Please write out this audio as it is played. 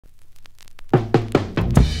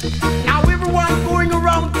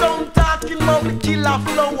about the killer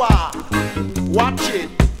flower. Watch it.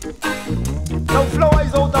 Now flour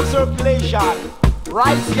is out of circulation.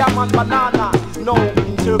 Rice, yam and banana is now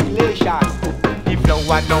in circulation. The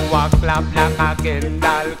flower now a clap like a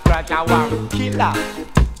Kendall crash. I want killer.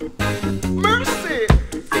 Mercy.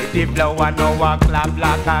 The flower now a clap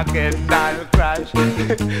like a Kendall crash.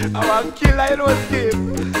 I want killer, you know Steve.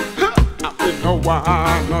 I no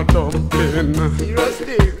want no dumpling. Serious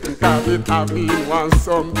Steve. Cause it have want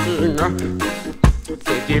something.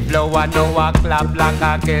 The flower now a clap like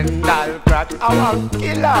a Kendall crash. I want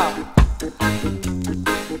killer.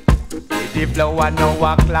 The flower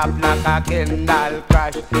now a clap like a Kendall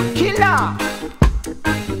crash. Killer.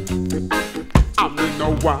 I me no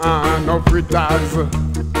want no fritters.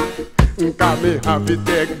 Cause me have it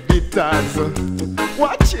take bitters.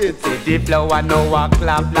 Watch it. The flower now a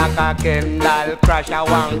clap like a Kendall crash. I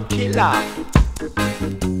want killer.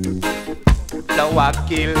 Flower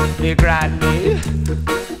kill me granny.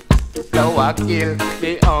 Flower kill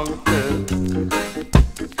me uncle.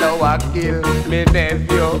 Flower kill me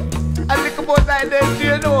nephew. I think about that nephew,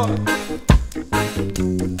 you know.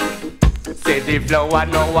 Say the flower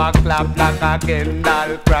now a clap like a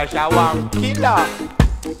Kendall crash. I want killer.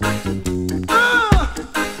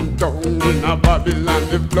 Down in a Babylon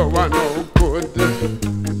the flower no good.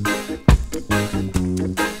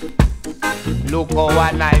 Look how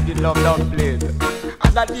I night the love dumpling.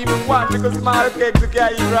 And that even one because small cake to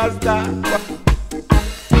carry rasta.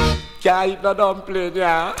 Can't eat no dumpling,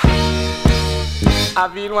 yeah. I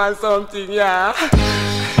been want something, yeah.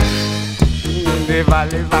 Never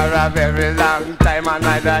live for a very long time and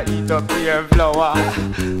neither eat up your flower.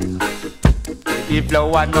 The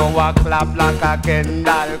flower now a clap like a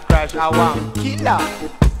Kendall crash. I want killer.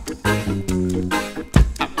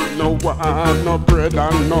 No want no bread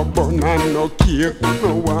and no bun and no cake.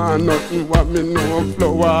 No want nothing what me no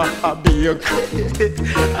flour a bake.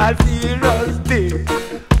 I see rusty.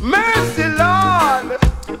 Mercy Lord.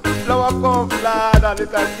 Flower come flat and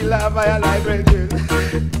it's a killer by a library.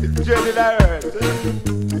 It's dreaded the earth.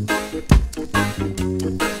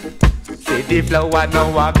 See the flower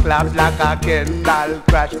now a clap like a Kendall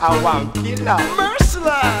crash. I want killer. Mercy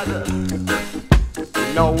Lord.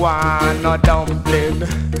 No one no dumpling.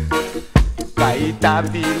 Cause it a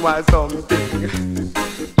been want something.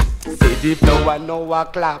 See the flower now a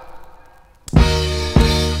clap.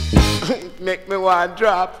 It make me want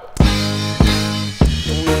drop.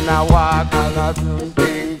 When I walk and I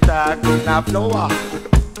something talk in a flower.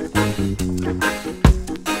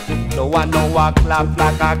 Flower now a clap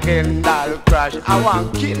like a Kendall crash. I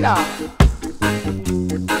want killer.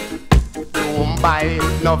 Don't buy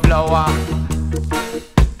no flower.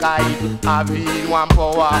 Cause it a been one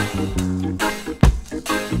power.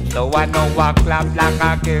 Flower now a clap like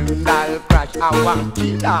a Kendall crash. I want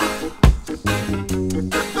killer.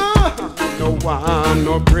 No want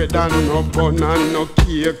no bread and no bun and no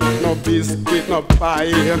cake. No biscuit, no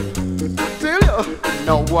pie. Tell you.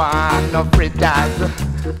 No one no fritters.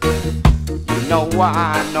 No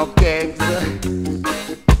one no cakes.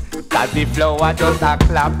 Cause the flower just a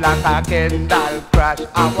clap like a Kendall crash.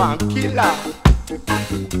 I want killer.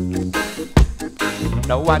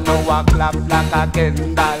 No one no a clap like a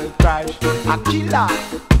Kendall crash. A killer.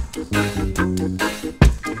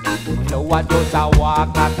 No one just a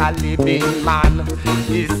walk like a living man.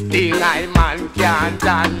 This thing I man can't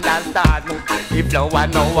understand. The flower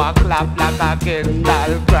no a clap like a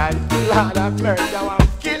Kendall crash. Lord of mercy, I want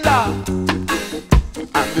killer.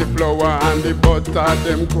 And the flour and the butter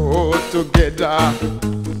them go together.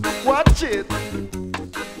 Watch it.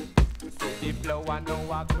 The flower no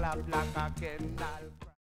a clap like a Kendall.